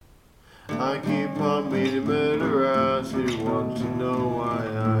I keep on meeting murderers who want to know why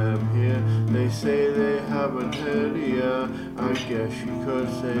I am here. They say they haven't heard of ya. I guess you could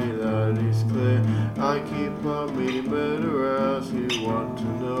say that it's clear. I keep on meeting murderers who want to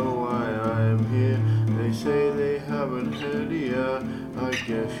know why I am here. They say they haven't heard of ya. I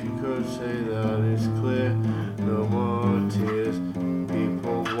guess you could say that it's clear. No more tears.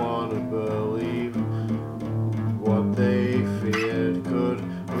 People wanna believe what they feared could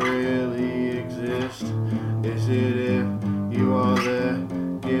really exist. Is it if you are there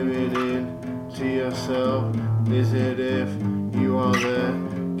giving in to yourself? Is it if you are there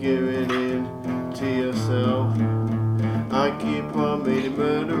giving in to yourself? I keep on meeting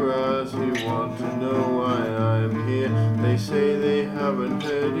murderers who want to know why I am here. They say they haven't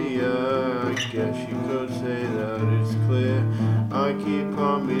heard of ya. I guess you could say that it's clear. I keep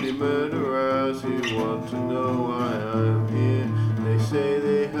on meeting murderers who want to know why I am here. They say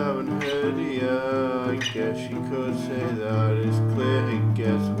they haven't heard of ya. I guess you could say that it's clear. It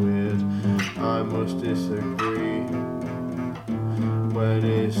gets weird. I must disagree when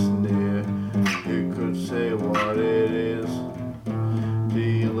it's near. Who could say what it is? Do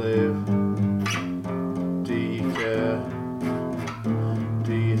you live? Do you care?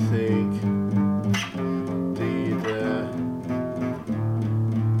 Do you think? Do you dare?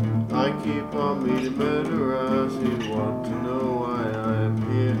 I keep on meeting murderers who want to know why I am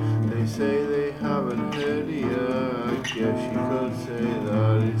here. They say they haven't heard of ya. I guess you could say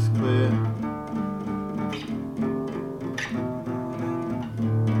that it's